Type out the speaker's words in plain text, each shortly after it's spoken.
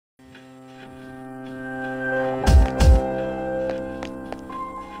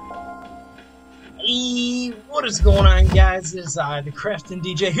What is going on, guys? This is the Craftin'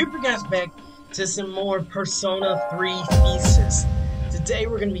 DJ here for you guys back to some more Persona 3 FES. Today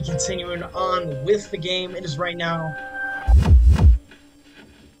we're going to be continuing on with the game. It is right now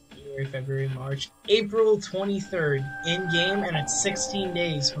January, February, March, April 23rd in-game, and it's 16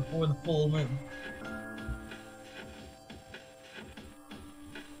 days before the full moon.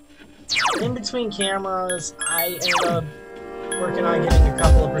 In between cameras, I ended up working on getting a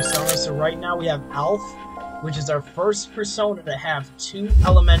couple of personas. So right now we have Alf, which is our first persona to have 2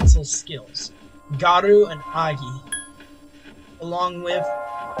 elemental skills, Garu and Agi. Along with,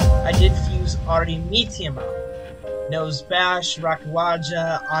 I did fuse Arimitiama, Nose Bash,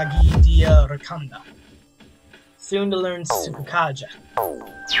 Rakuwaja, Agi, Dia, Rakanda. Soon to learn Tsukukaja.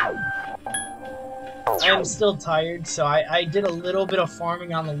 I am still tired, so I did a little bit of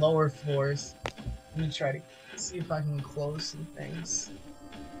farming on the lower floors. Let me try to see if I can close some things.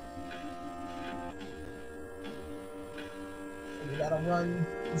 We gotta run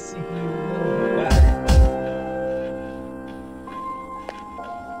the CPU a little bit better.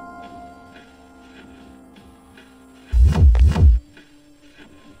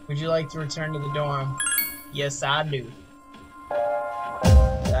 Would you like to return to the dorm? Yes, I do.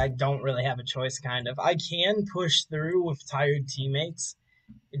 I don't really have a choice, kind of. I can push through with tired teammates.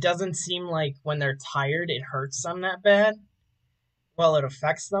 It doesn't seem like when they're tired it hurts them that bad. Well, it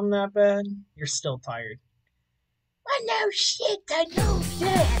affects them that bad. You're still tired. I know shit, I know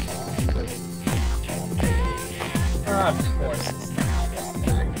that. Of course it's not.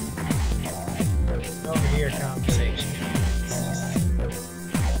 Over here, conversation.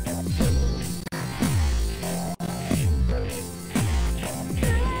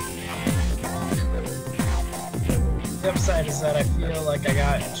 The upside is that I feel like I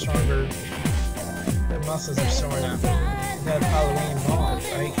got stronger. The muscles are sore now. That Halloween involved,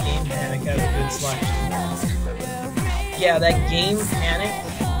 right? Game Panic has a good selection. Yeah, that Game Panic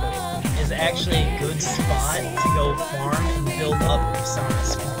is actually a good spot to go farm and build up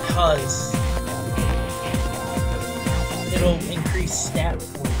personas because it'll increase stat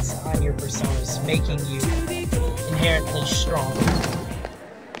points on your personas, making you inherently strong.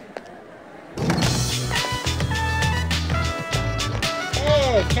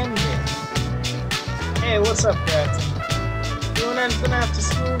 Hey, Kenji. Hey, what's up, Grafton? Doing anything after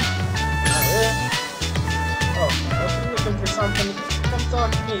school? Not really. Oh, if you're looking for something, come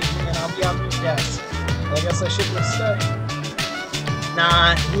talk to me, and I'll be on your desk. Well, I guess I shouldn't have studied.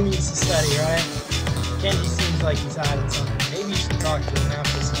 Nah, he needs to study, right? Kenji seems like he's hiding something. Maybe you should talk to him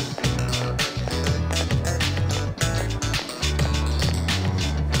after school.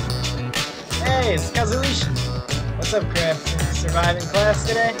 Hey, it's Kazuishi. What's up, Crafton? Surviving class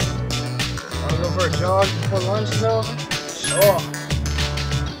today? Wanna go for a jog before lunch is over? Sure.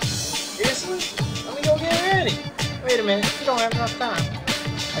 Seriously? Let me go get ready. Wait a minute, you don't have enough time.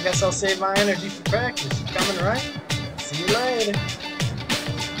 I guess I'll save my energy for practice. You coming, right? See you later.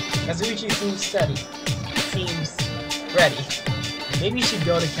 Kazuichi seems steady. Seems ready. Maybe you should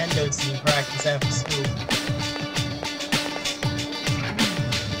go to Kendo team practice after school.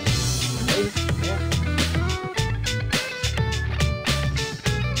 Maybe, yeah.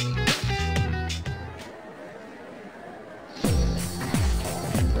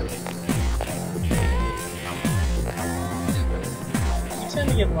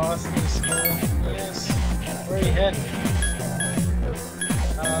 Get lost in school. Yes. Where are you heading?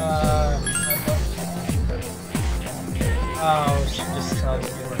 Oh, she just tells me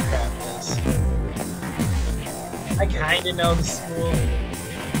where crap is. I kinda know the school.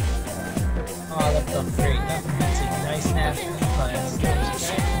 Oh, that felt great. Nothing beats a nice nap in class.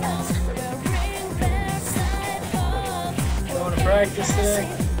 Going to practice today?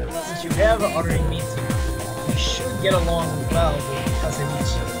 Since you have an ordering meeting, you should get along well with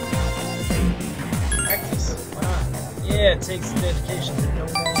Kazuichi. Practice? Why not? Yeah, it takes dedication. No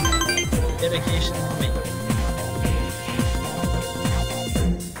more dedication than me.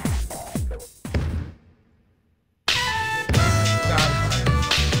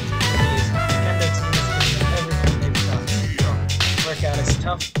 Kendo team is giving them everything they've got. Workout is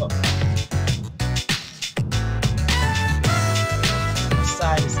tough, but the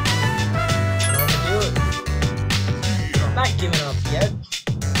side is I'm not giving up yet.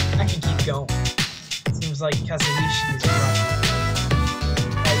 I can keep going. Seems like Kazuichi is running.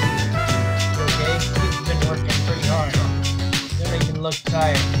 You okay? You've been working pretty hard. You're making look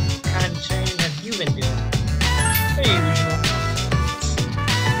tired. What kind of training have you been doing? The usual.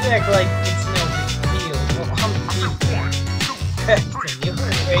 You act like it's no big deal. Well, I'm you're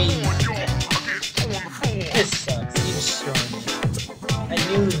crazy. This sucks. You destroyed me. I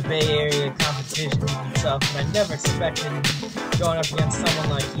knew the Bay Area competition would be tough. stuff, but I never expected going up against someone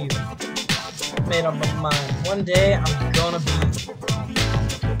like you. Made up my mind. One day, I'm gonna beat you.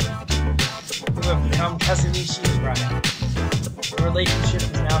 You have become Kazumishi's bride. The relationship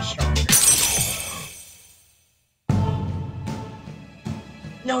is now stronger.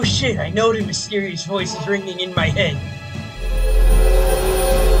 No shit, I know the mysterious voice is ringing in my head.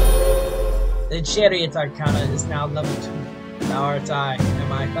 The chariot arcana is now level 2. Thou art I,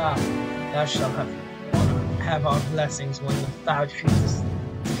 am I thou? Thou shalt have our blessings when thou chooses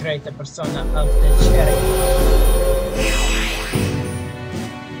to create the persona of the chariot.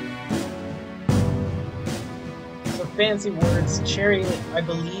 So fancy words, chariot, I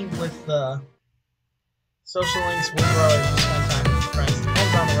believe with the social links will grow as you spend time with your friends.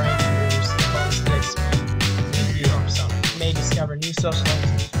 Depends on the rank you use, the bonus gets you your persona. You may discover new social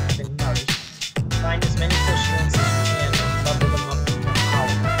links and others. Find as many social links as you can and level them up to your power.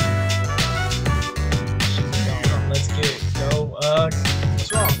 Let's get it. Go,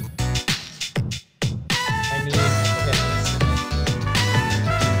 what's wrong? I need to get this.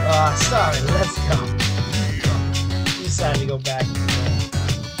 Sorry, let's go. You decided to go back.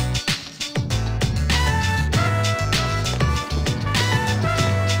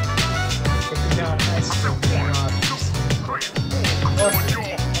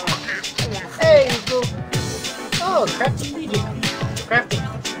 Hey, cool. Oh, crafting media. Crafting.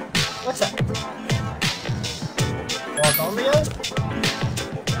 What's up? Walk on the other?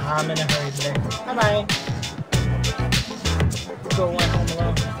 I'm in a hurry today. Bye bye. Go one home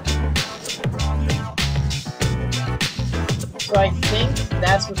alone. So I think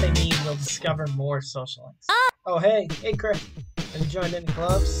that's what they mean. They'll discover more social links. Oh, hey, Chris. Have you joined any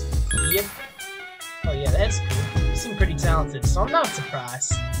clubs? Yep. Oh yeah, that's cool. You seem pretty talented, so I'm not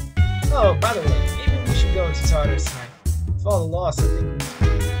surprised. Oh, by the way, maybe we should go to Tartarus tonight. With all the loss, I think we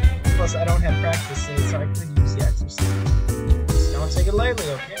should. Plus, I don't have practice today, so I could use the exercise. Just don't take it lightly,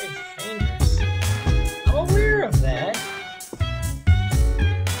 okay? It's dangerous. I'm aware of that.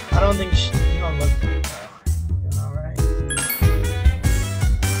 I don't think you don't look good, though. You're alright.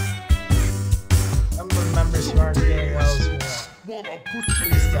 Some of the members who aren't feeling well as well.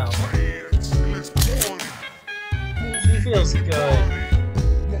 Please tell me. She feels good.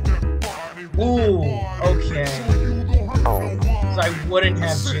 Ooh, okay. So I wouldn't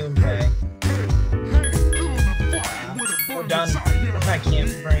have Junpei. We're done. I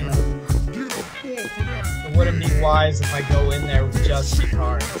can't bring them. It wouldn't be wise if I go in there with just the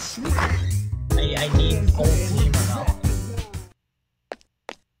cards. I need full team help.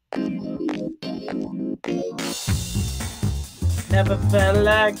 Never felt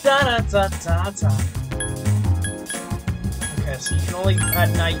like da-da-da-da-da. Okay, so you can only, at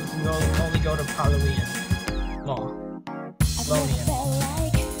night, you can only go to Paluian. Law. Lonian.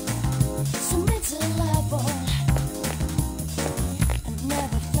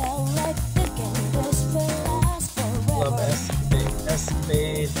 Love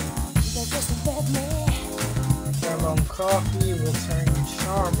Escapade. Pheromone Coffee will turn your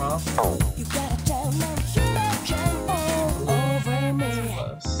charm up. You gotta tell me you can over me.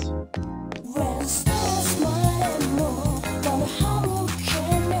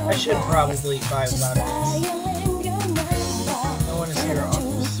 I should probably buy without it. No one is here.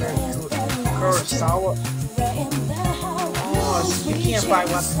 Officer Kurosawa. Oh, so you can't buy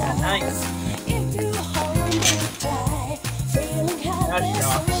weapons at night. That's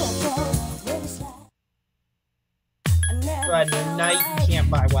rough. So at night you can't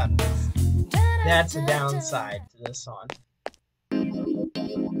buy weapons. That's a downside to this one.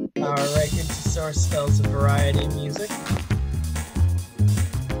 Alright, good to source spells a variety of music.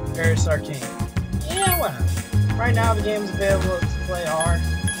 Various arcane. Yeah, why not? Right now the game's available to play are.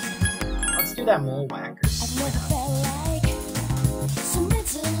 Let's do that mole whackers.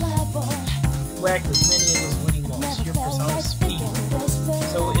 Whack as many of those winning moles. Your persona's speed.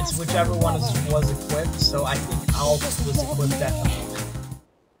 So it's whichever one was equipped, so I think Alf was equipped at the moment.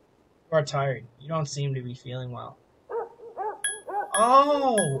 You are tired. You don't seem to be feeling well.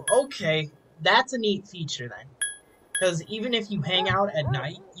 Oh, okay. That's a neat feature then. Because even if you hang out at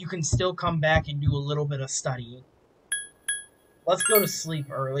night, you can still come back and do a little bit of studying. Let's go to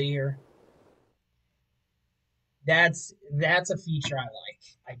sleep earlier. That's a feature I like.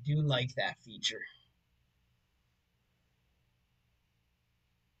 I do like that feature.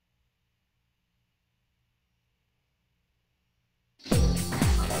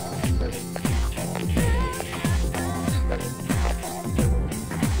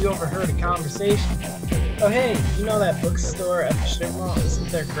 You overheard a conversation. Oh hey, you know that bookstore at the strip mall? Isn't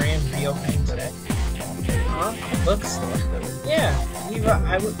their grand reopening today? Huh? Bookstore. Yeah,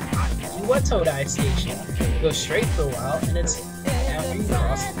 Todai Station. Go straight for a while, and it's after you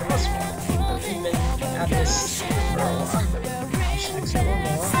cross the crosswalk. We've been at this for a while. You should explore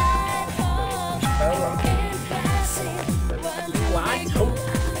more.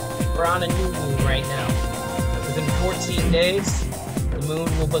 We're on a new moon right now. Within 14 days, the moon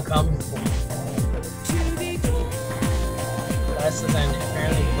will become full. Less than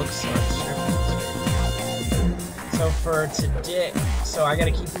apparently bookstore. So for today, so I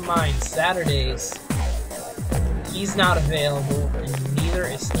gotta keep in mind, Saturdays, he's not available, and neither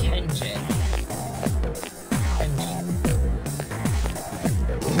is Kenji.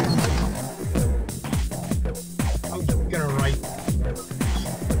 I'm gonna write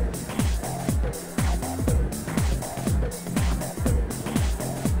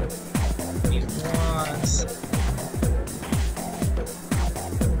these ones.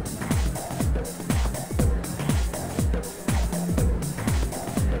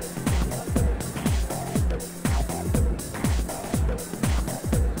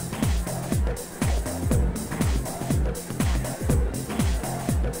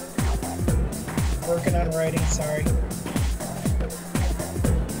 Working on writing, sorry.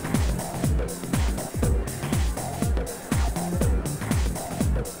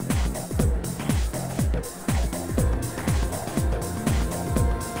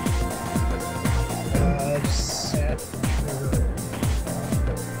 Set for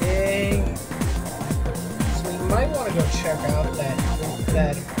day. So you might want to go check out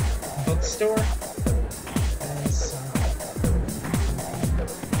that bookstore.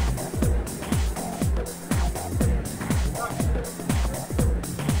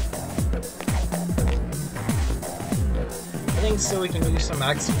 So we can do some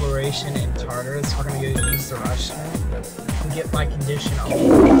exploration in Tartarus. We're gonna go use the restroom and get my condition up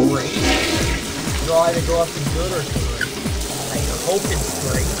great. It'll either go up to good or great. I hope it's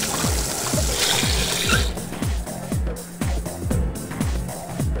great.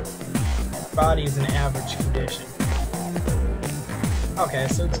 Body is in average condition. Okay,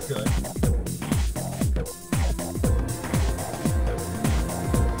 so it's good.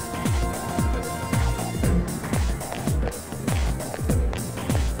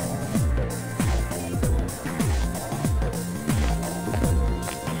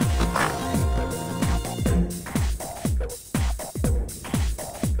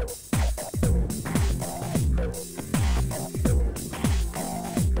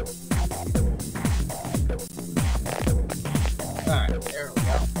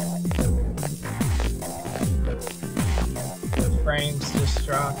 Frames just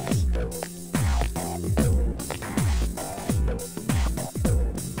dropped.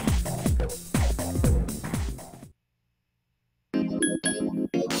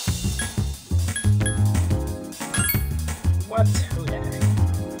 What today?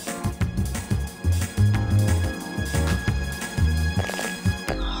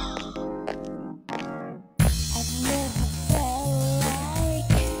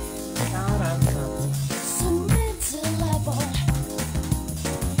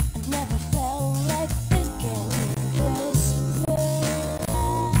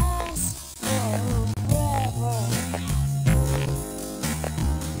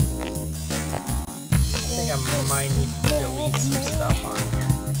 I might need to delete some stuff on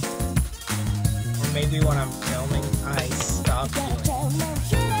here. Or maybe when I'm filming, I stop doing it.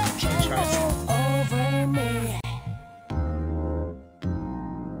 And try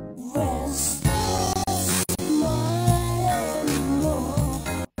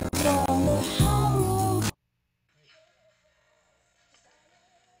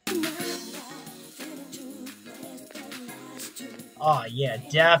Oh yeah,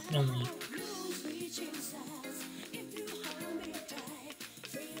 definitely.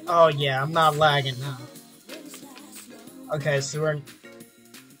 Oh yeah, I'm not lagging now. Okay, so let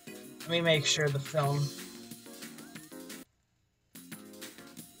me make sure the film.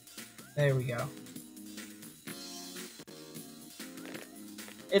 There we go.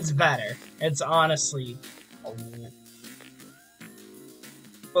 It's better. It's honestly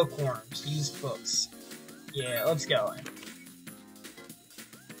bookworms. Use books. Yeah, let's go.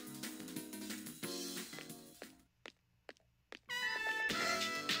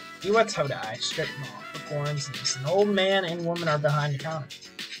 Todai, strip mall, bookworms, and an old man and woman are behind the counter.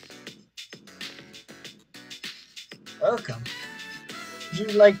 Welcome. What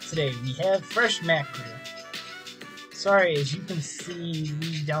would you like today? We have fresh mackerel. Sorry, as you can see,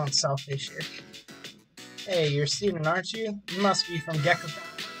 we don't sell fish here. Hey, you're a student, aren't you? You must be from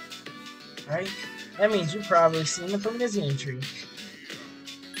Gekkotown, right? That means you've probably seen the Promethean tree.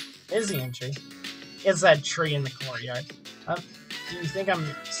 Promethean tree? It's that tree in the courtyard. Do you think I'm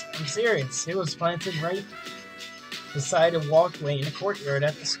serious? It was planted right beside a walkway in a courtyard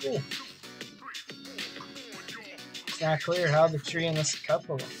at the school. It's not clear how the tree and this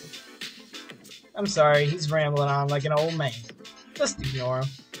couple. I'm sorry, he's rambling on like an old man. Just ignore him.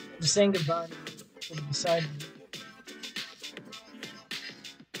 Just saying goodbye to the beside me.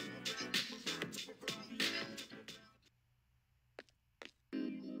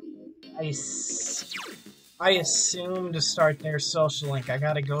 I assume to start their social link, I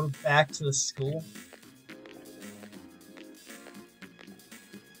gotta go back to the school.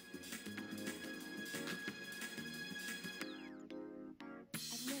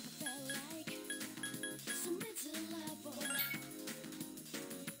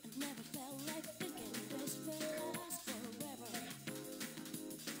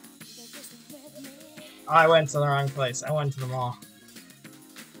 Oh, I went to the wrong place. I went to the mall.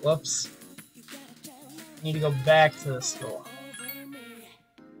 Whoops. Need to go back to the school.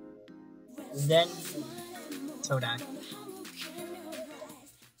 Then Todai.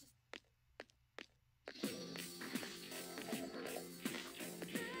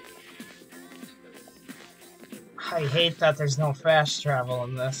 I hate that there's no fast travel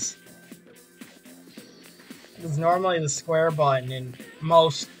in this. It's normally the square button in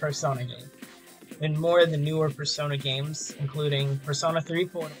most Persona games. In more of the newer Persona games, including Persona 3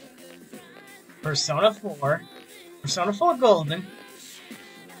 Portable, Persona 4, Persona 4 Golden,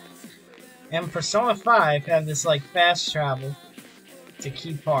 and Persona 5 have this like fast travel to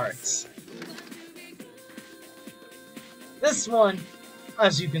key parts. This one,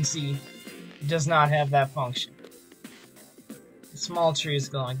 as you can see, does not have that function. The small tree is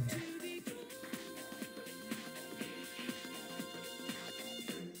going here.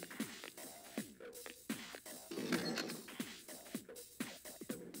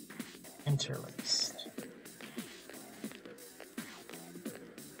 Interlaced.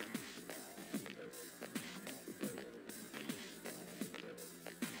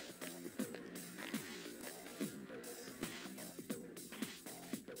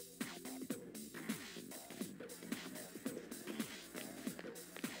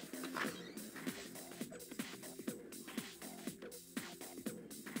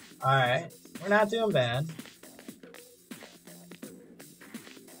 Alright, we're not doing bad.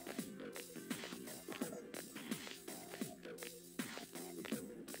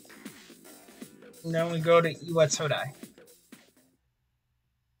 And then we go to Iwatodai.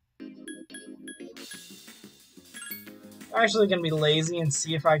 I'm actually gonna be lazy and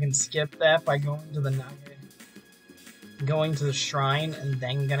see if I can skip that by going to the shrine and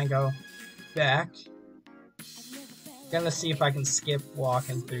then gonna go back. Gonna see if I can skip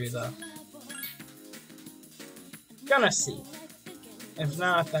walking through the. Gonna see. If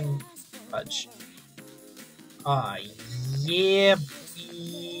not, then fudge. Yeah.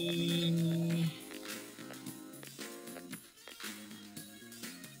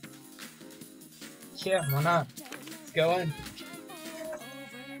 Yeah, why not? Let's go in.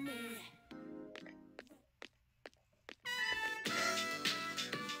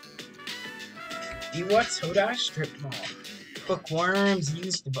 Iwatodai Strip Mall. Bookworms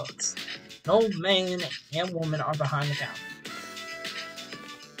used books. An old man and woman are behind the counter.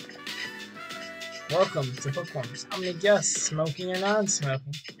 Welcome to Bookworms. How many guests, smoking or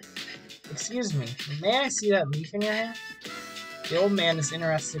non-smoking? Excuse me, may I see that leaf in your hand? The old man is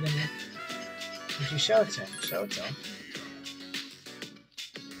interested in it. Would you show it to him? Show it to him.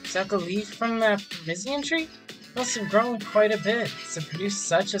 Is that the leaf from that Parisian tree? It must have grown quite a bit to produce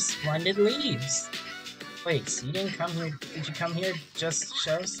such a splendid leaves. Wait, so you didn't come here? Did you come here just to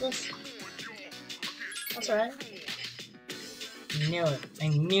show us this? That's right. I knew it. I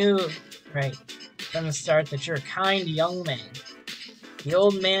knew right from the start that you're a kind young man. The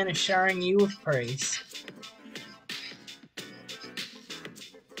old man is showering you with praise.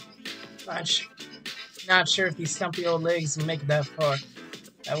 Not sure if these stumpy old legs will make it that far.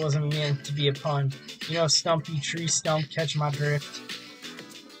 That wasn't meant to be a pun. You know, stumpy tree stump, catch my drift.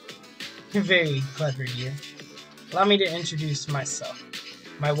 You're very clever, dear. Allow me to introduce myself.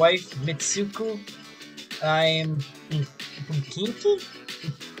 My wife, Mitsuko. I'm from Kinki?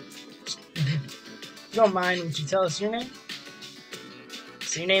 If you don't mind, would you tell us your name?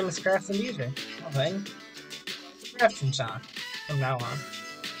 So your name is Crafton DJ. Well then, Crafton-chan from now on.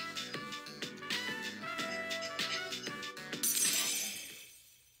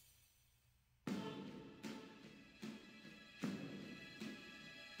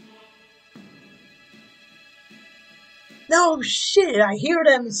 No shit, I hear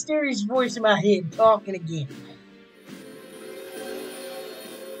that mysterious voice in my head talking again.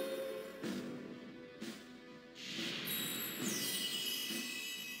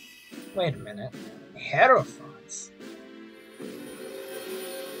 Wait a minute. Hierophants?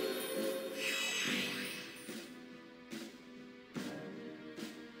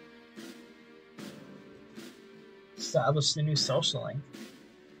 Established a new social link.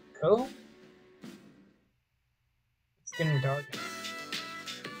 Cool. It's getting dark.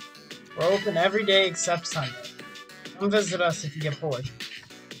 We're open every day except Sunday. Come visit us if you get bored.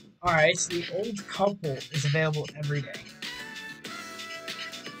 Alright, so the old couple is available every day.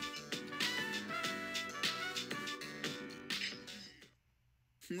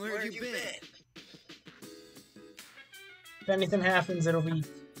 Where have you been? If anything happens, it'll be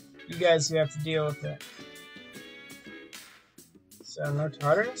you guys who have to deal with it. So, no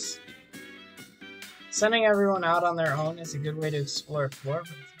Tartarus? Sending everyone out on their own is a good way to explore a floor,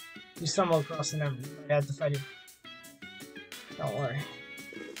 but if you stumble across an enemy, you might have to fight it. Don't worry.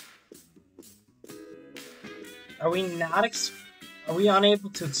 Are we unable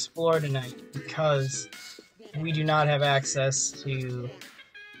to explore tonight because we do not have access to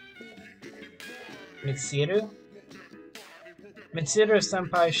Mitsuru? Mitsuru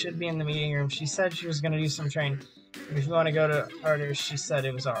Senpai should be in the meeting room. She said she was going to do some training. But if you want to go to Tartarus, she said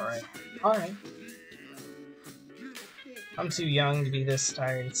it was alright. Alright. I'm too young to be this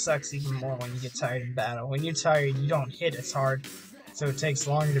tired. It sucks even more when you get tired in battle. When you're tired, you don't hit as hard, so it takes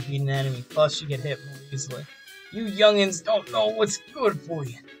longer to beat an enemy. Plus, you get hit more easily. You youngins don't know what's good for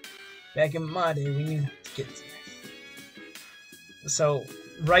you. Back in my day, we knew to get to this. So,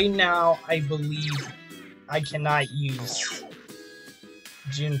 right now, I believe I cannot use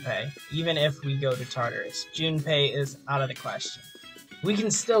Junpei, even if we go to Tartarus. Junpei is out of the question. We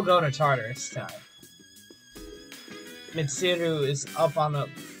can still go to Tartarus tonight. Mitsuru is up on the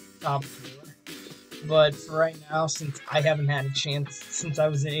top floor. But for right now, since I haven't had a chance, since I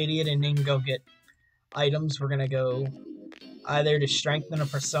was an idiot and didn't go get items, we're gonna go either to strengthen a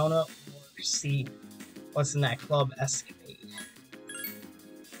persona or see what's in that club escapade.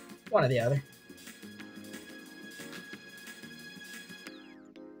 One or the other.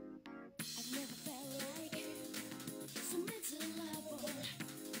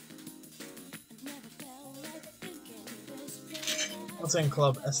 What's in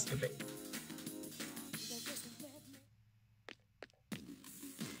club escapade?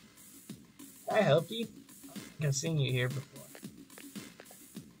 Can I help you? I think I've seen you here before.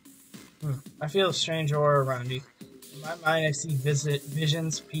 I feel a strange aura around you. In my mind, I see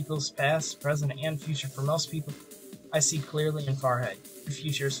visions, people's past, present, and future. For most people, I see clearly and far ahead. Your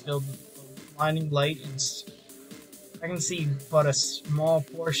future is filled with blinding light, and I can see but a small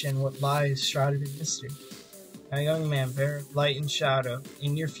portion what lies shrouded in mystery. Now, young man, bear of light and shadow,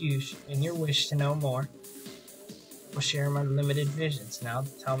 in your wish to know more, I will share my limited visions. Now,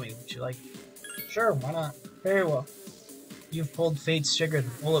 tell me, would you like? Sure, why not? Very well. You've pulled fate's trigger.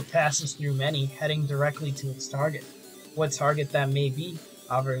 The bullet passes through many, heading directly to its target. What target that may be,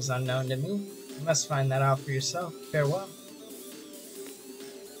 however, is unknown to me. You must find that out for yourself. Farewell.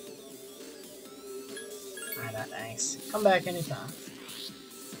 Alright, thanks. Come back anytime.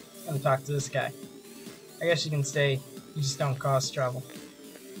 I'm gonna talk to this guy. I guess you can stay. You just don't cause trouble.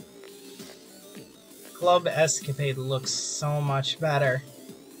 Club Escapade looks so much better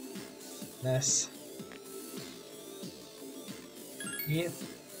than this. Yeah.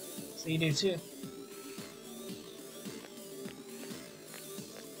 So you do too.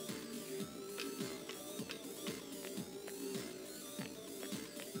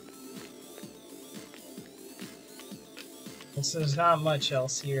 So there's not much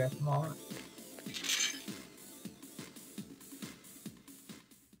else here at the moment.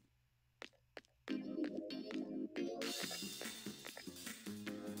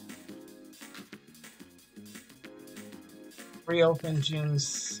 Reopen June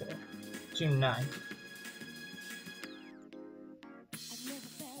 9th.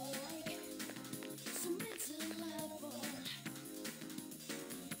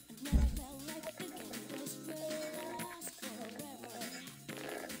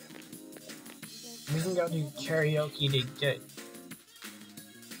 We can go do karaoke to get.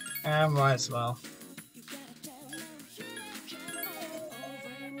 I might as well.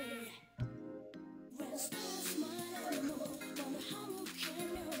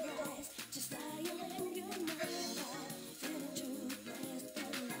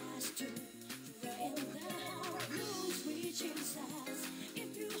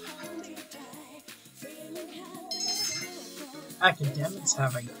 Academics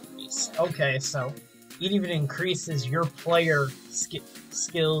have increased. Okay, so it even increases your player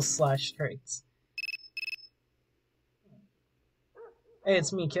skills / traits. Hey,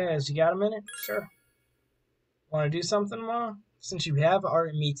 it's me, Kaz. You got a minute? Sure. Want to do something tomorrow? Since you have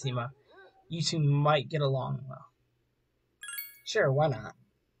art and Mitima, You two might get along well. Sure, why not?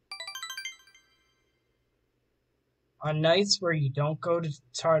 On nights where you don't go to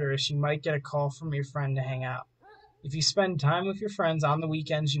Tartarus, you might get a call from your friend to hang out. If you spend time with your friends on the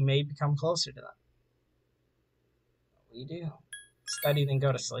weekends, you may become closer to them. What do you do? Study, then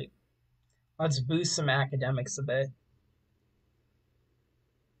go to sleep. Let's boost some academics a bit.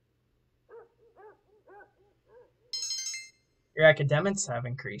 Your academics have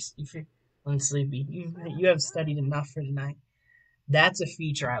increased. You feel sleepy. You have studied enough for tonight. That's a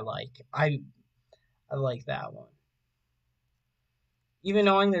feature I like. I like that one. Even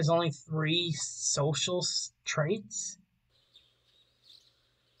knowing there's only 3 social traits.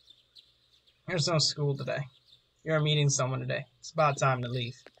 There's no school today. You're meeting someone today. It's about time to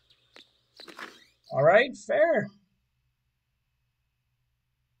leave. Alright, fair.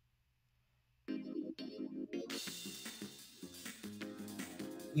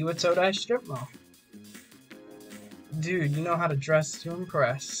 You a Todai strip mall. Dude, you know how to dress to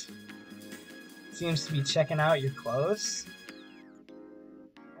impress. Seems to be checking out your clothes.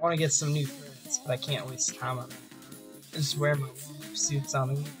 I want to get some new friends, but I can't waste time on them. Just wear my suits on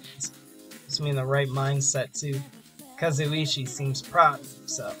the weekends. Puts me in the right mindset too. Kazuichi seems proud of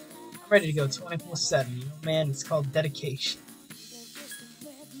himself. I'm ready to go 24/7. You know, man, it's called dedication.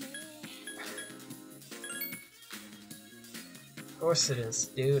 Of course it is,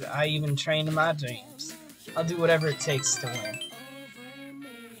 dude. I even train in my dreams. I'll do whatever it takes to win.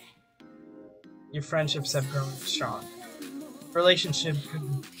 Your friendships have grown strong. Relationship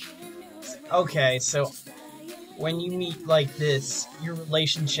could... Okay, so when you meet like this, your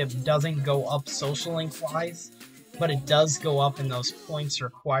relationship doesn't go up social link-wise, but it does go up in those points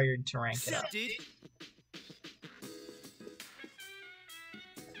required to rank it up.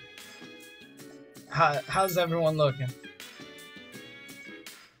 How's everyone looking?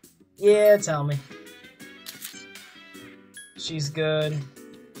 Yeah, tell me. She's good.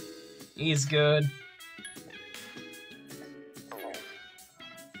 He's good.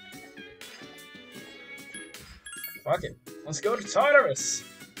 Fuck it. Let's go to Tartarus.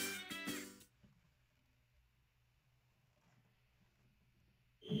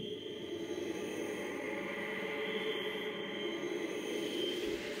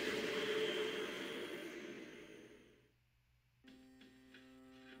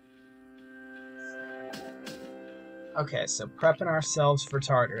 Okay, so prepping ourselves for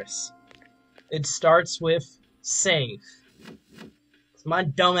Tartarus. It starts with save. My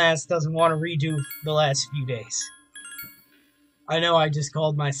dumbass doesn't want to redo the last few days. I know I just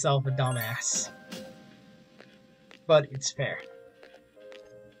called myself a dumbass. But it's fair.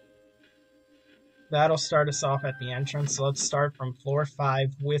 That'll start us off at the entrance, so let's start from floor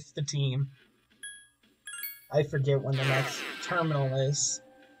 5 with the team. I forget when the next terminal is.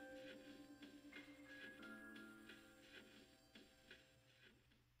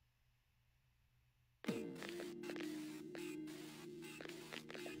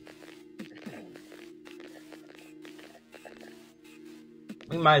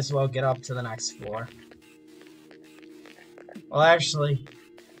 We might as well get up to the next floor. Well, actually,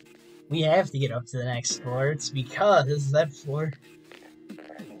 we have to get up to the next floor. It's because that floor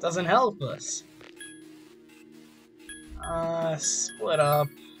doesn't help us. Split up.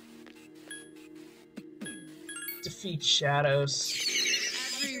 Defeat shadows.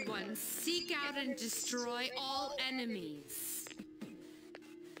 Everyone, seek out and destroy all enemies.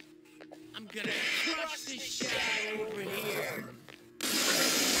 I'm gonna crush this shadow over here.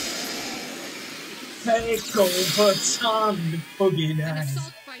 Take over time to boogie An down.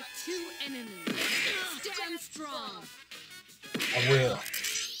 assault by 2 enemies. Stand strong. I will.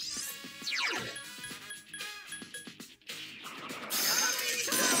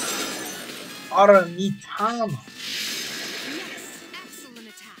 Aramitama. Yes, excellent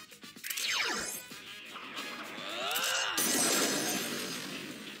attack.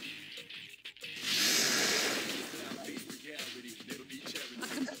 A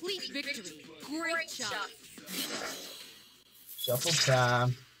complete victory. Great job. Shuffle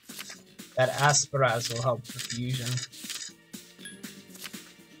time. That Asperaz will help for fusion.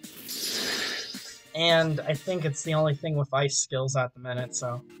 And I think it's the only thing with ice skills at the minute,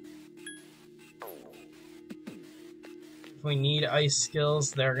 so. If we need ice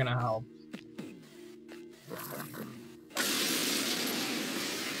skills, they're gonna help.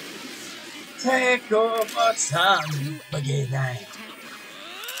 Take over time again.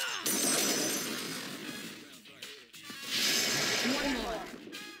 One more.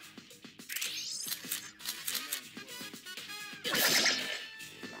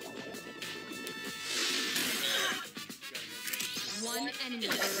 One enemy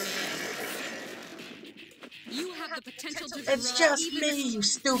remaining. have the potential to It's grow just even me, you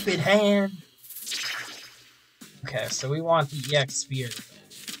stupid hand. Okay, so we want the EX spear.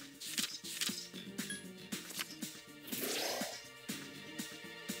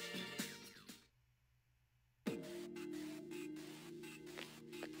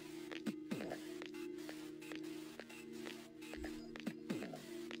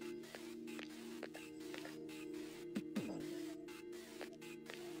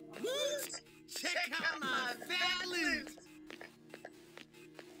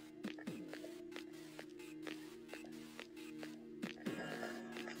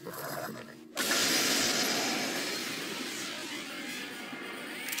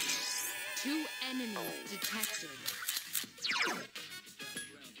 2 enemies detected.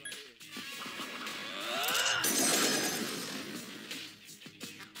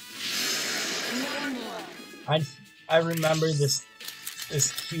 One more. I remember this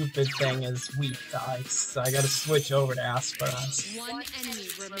Cupid thing is weak to ice, so I gotta switch over to Aspirons. 1 enemy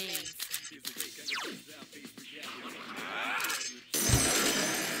remains.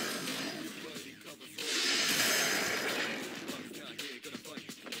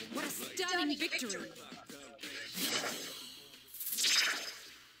 What a stunning victory!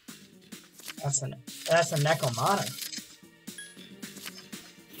 That's a Necromata.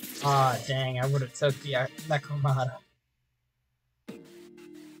 Ah, dang! I would have took the Necromata.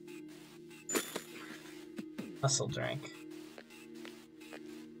 Muscle drink.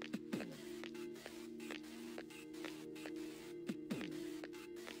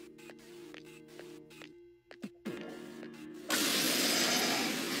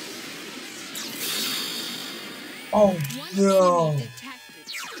 Oh no!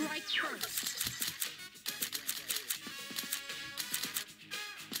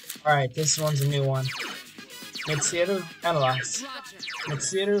 Alright, this one's a new one. Mitsuru, analyze.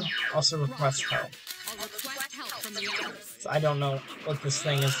 Mitsuru also requests help. So I don't know what this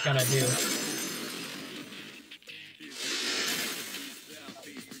thing is gonna do.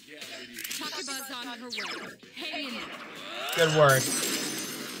 Good work.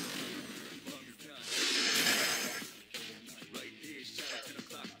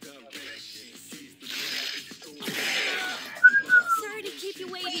 Sorry to keep you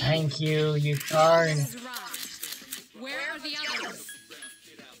waiting. Thank you, Yukari. Where are the others?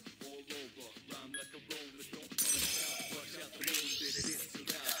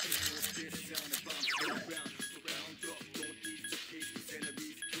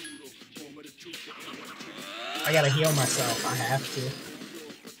 I gotta heal myself. I have to.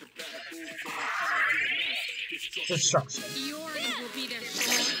 Destruction.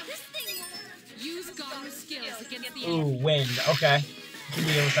 Ooh, wind. Okay. Can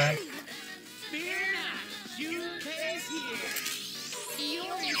deal with that. Fear not, you pays here.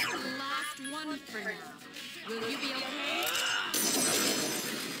 Iori is the last one for now. Will you be okay?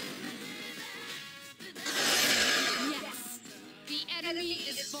 Yes. The enemy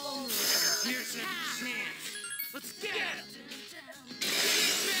is vulnerable. Here's a chance. Let's get it. Get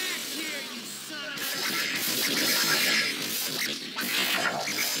back here, you son of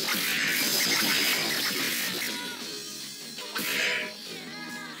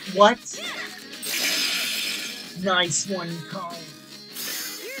What? Nice one, Colin.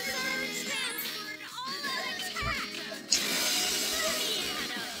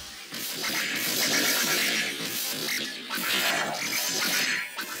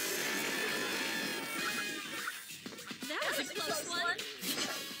 That was a close one.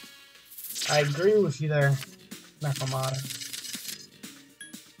 I agree with you there, Necromata.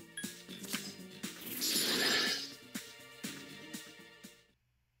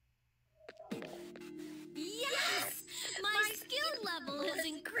 Yes! My skill level has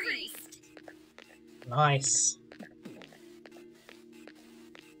increased. Nice.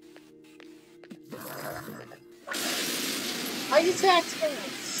 I attacked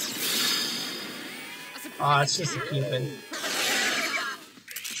first. Aw, it's just a Cupid.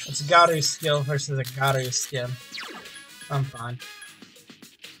 It's a Garu skill versus a Garu skin. I'm fine.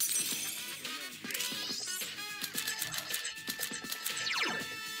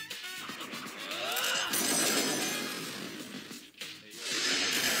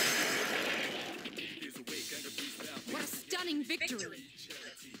 What a stunning victory!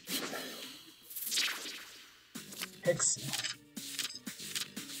 Pixie.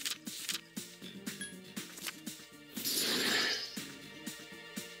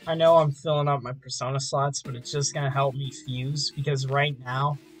 I know I'm filling up my Persona slots, but it's just gonna help me fuse, because right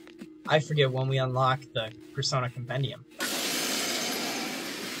now, I forget when we unlock the Persona Compendium.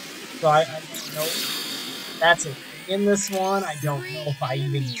 So I don't know if that's a thing in this one. I don't know if I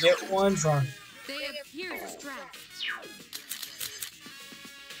even get one, so... They appear distressed.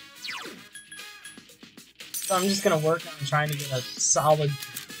 So I'm just gonna work on trying to get a solid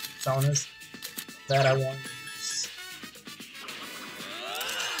bonus that I want to use.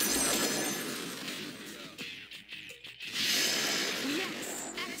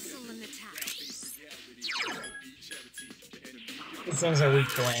 Yes, excellent attack. These things are weak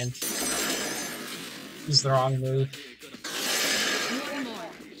to land. Use the wrong move. One more.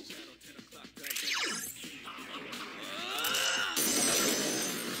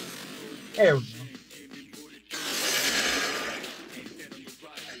 There we go.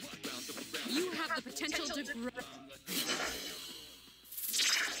 You have the potential to grow.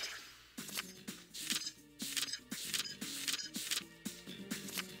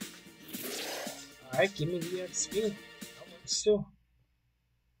 Alright, give me the XP. That works too.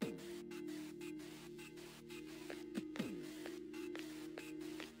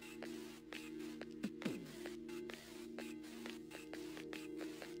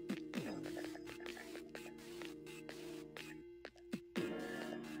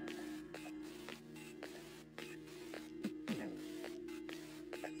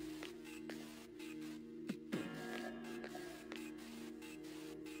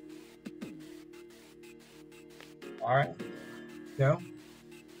 Alright. Go.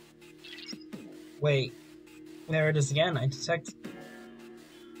 Wait. There it is again. I detect.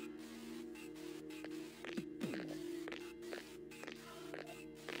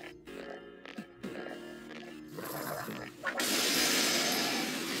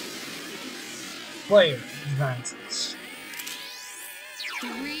 Player advantage.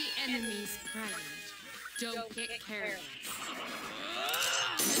 3 enemies present. Don't get careless.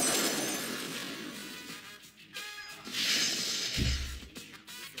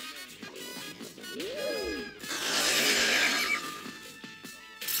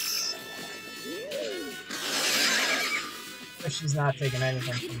 She's not taking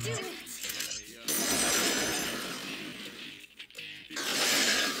anything from me.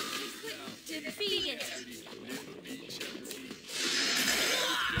 Defeated.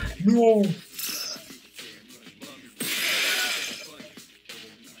 No!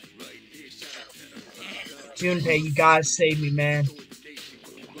 Junpei, you gotta save me, man.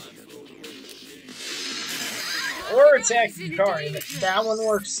 Or attack Yukari. That one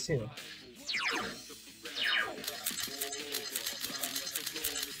works too.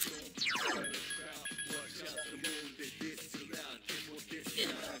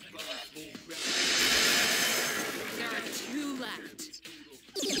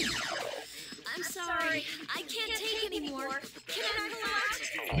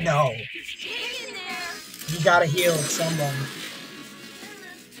 No. You gotta heal someone.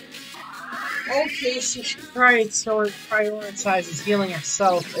 Okay, so she prioritizes healing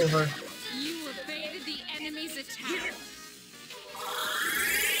herself over. You evaded the enemy's attack.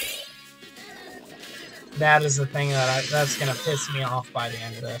 That is the thing that's gonna piss me off by the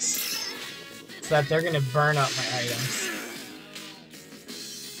end of this. Is that they're gonna burn up my items.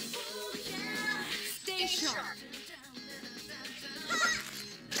 Stay sharp.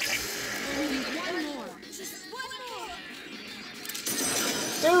 Only one more. Just one more.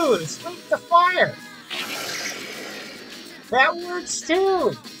 Dude, sleep the fire! That works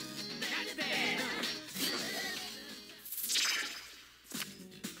too!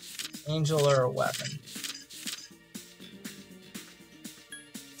 Angel or a weapon?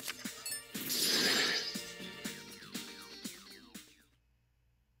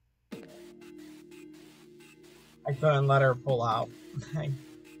 I couldn't let her pull out.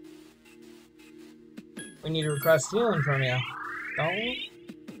 We need to request healing from you, don't we?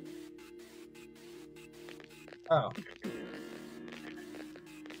 Oh.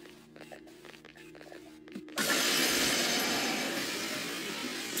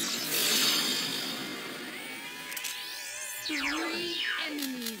 Three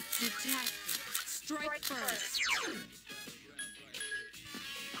enemies detected. Strike first.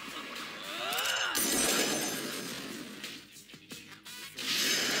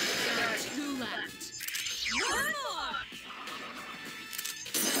 There are 2 left. One more.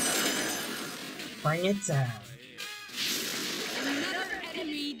 Bring it down. Another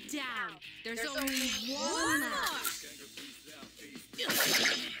enemy down. There's only one left. Good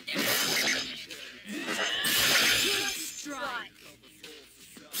strike.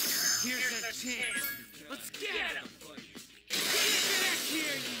 Here's a chance. Let's get him. Get back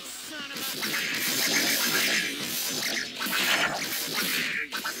here, you son of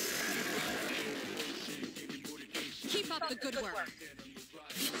a... Keep up the good work.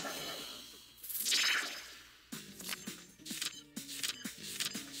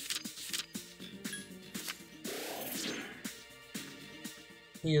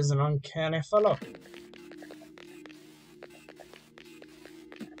 He is an uncanny fellow.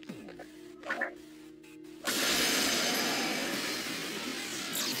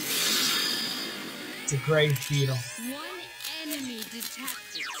 It's a grave beetle. One enemy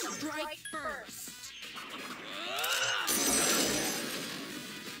detected. Strike first.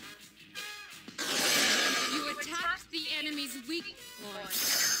 You attacked the enemy's weak point.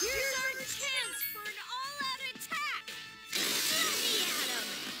 Here's our chance for an all-out attack. Let me at him.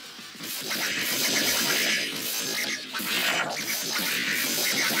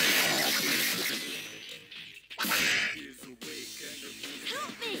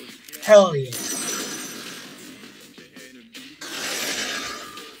 Help me. Hell yeah.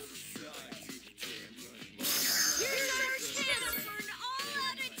 Here's our chance for an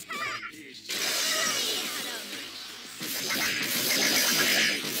all-out attack. Let me at him.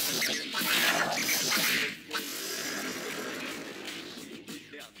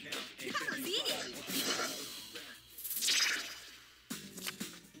 That was easy.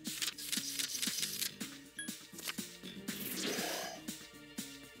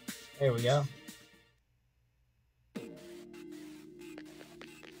 There we go.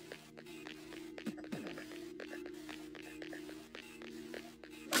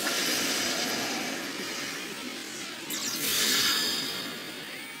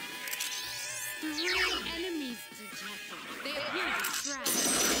 Three enemies detected. They appear distressed.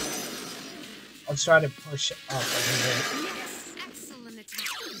 I'll try to push up a little bit. Yes, excellent attack.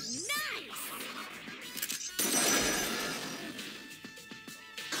 Nice.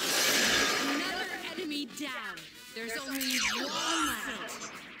 Another enemy down. There's only one left.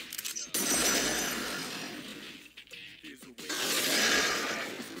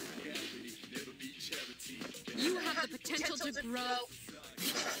 You have the potential to grow.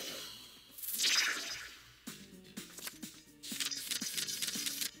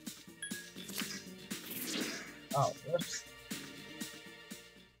 Oh, whoops.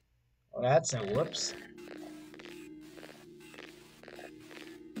 Oh, that's a whoops.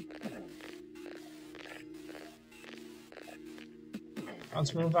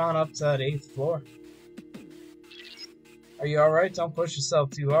 Let's move on up to that 8th floor. Are you alright? Don't push yourself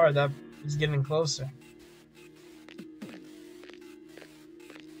too hard. That is getting closer.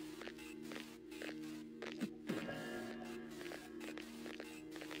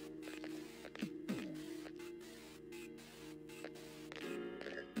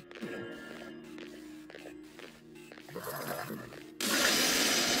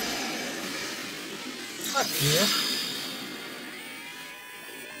 Fuck yeah.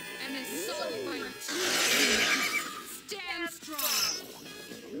 An assault by your team. Stand strong.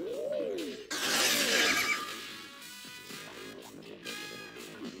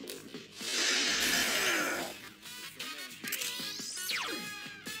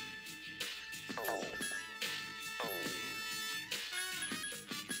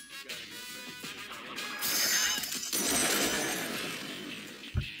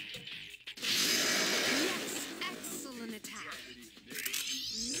 Yes, excellent attack.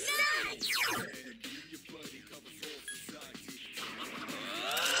 Nice.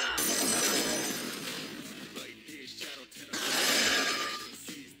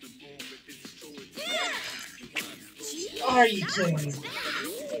 Are you kidding me?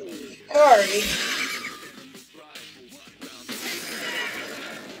 Alright.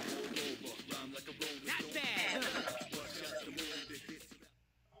 Not bad.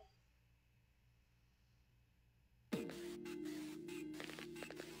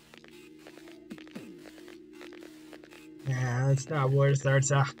 Yeah, it's not worth our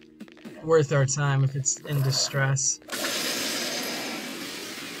time. Worth our time if it's in distress.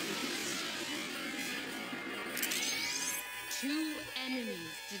 Two enemies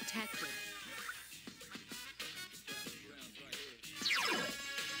detected.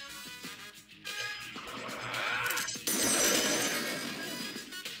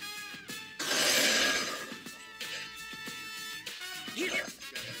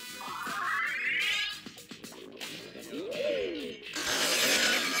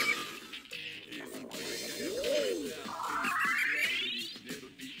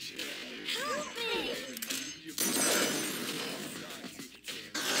 Help me!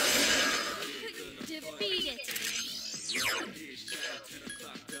 Defeat it!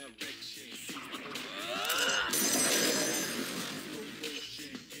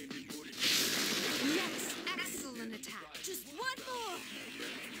 Yes, excellent attack. Just one more!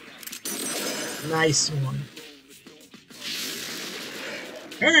 Nice one.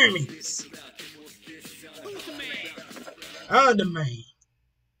 Hermes! Who's the man? Oh, the man.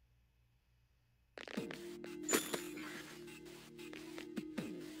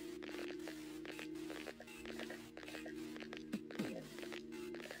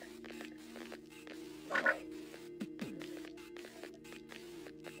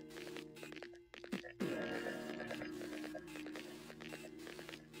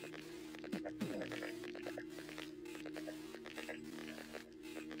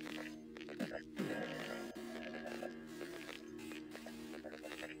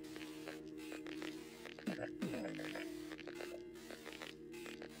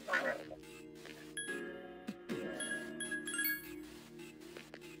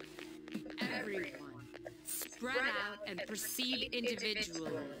 Everyone, spread out and proceed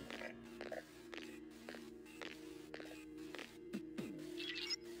individually.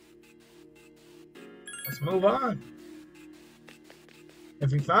 Let's move on.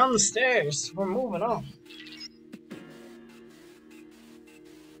 If we found the stairs, we're moving on.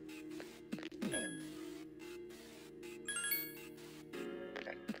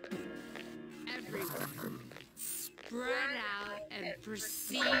 Everyone, spread out and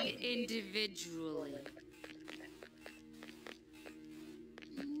proceed individually.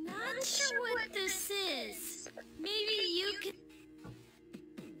 Not sure what this is. Maybe you can...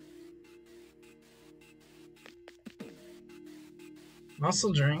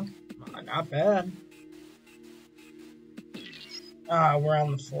 Muscle drink. Not bad. We're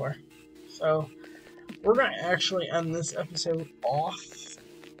on the floor. So, we're going to actually end this episode off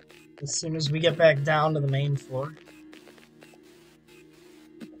as soon as we get back down to the main floor.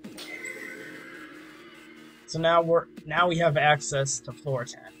 So now we have access to floor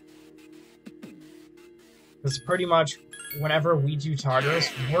 10. Because pretty much whenever we do Tartarus,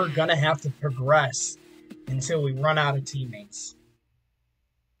 we're going to have to progress until we run out of teammates.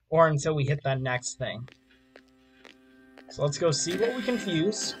 Or until we hit that next thing. So let's go see what we can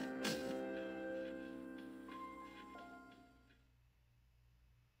fuse.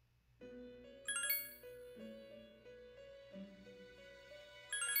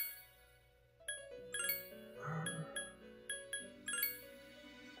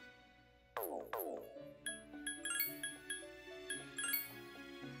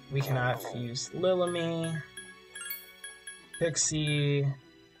 We cannot fuse Lilamy, Pixie,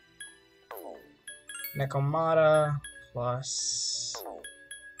 Nekomata, plus...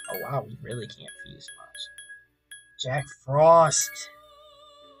 Oh wow, we really can't fuse much. Jack Frost!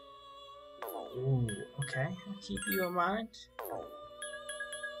 Ooh, okay, I'll keep you in mind.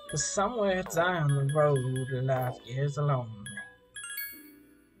 Cause somewhere down the road, life is alone.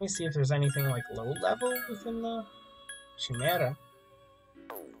 Let me see if there's anything like low level within the Chimera.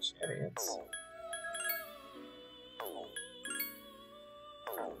 Chariots.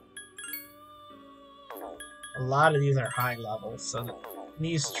 A lot of these are high levels, so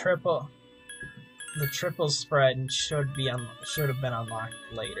these the triple spread should have been unlocked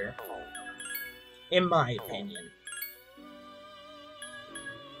later, in my opinion.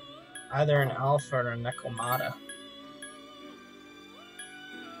 Either an Alpha or a Nekomata.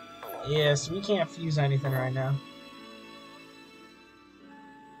 Yes, we can't fuse anything right now.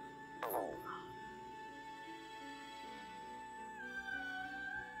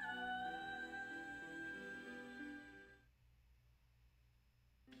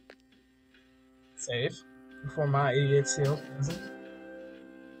 Save before my idiot seal doesn't.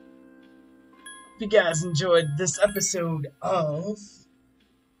 If you guys enjoyed this episode of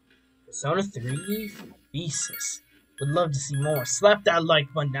Persona 3 FES, would love to see more. Slap that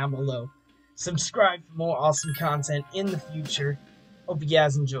like button down below. Subscribe for more awesome content in the future. Hope you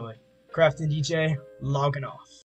guys enjoy. Crafted DJ, logging off.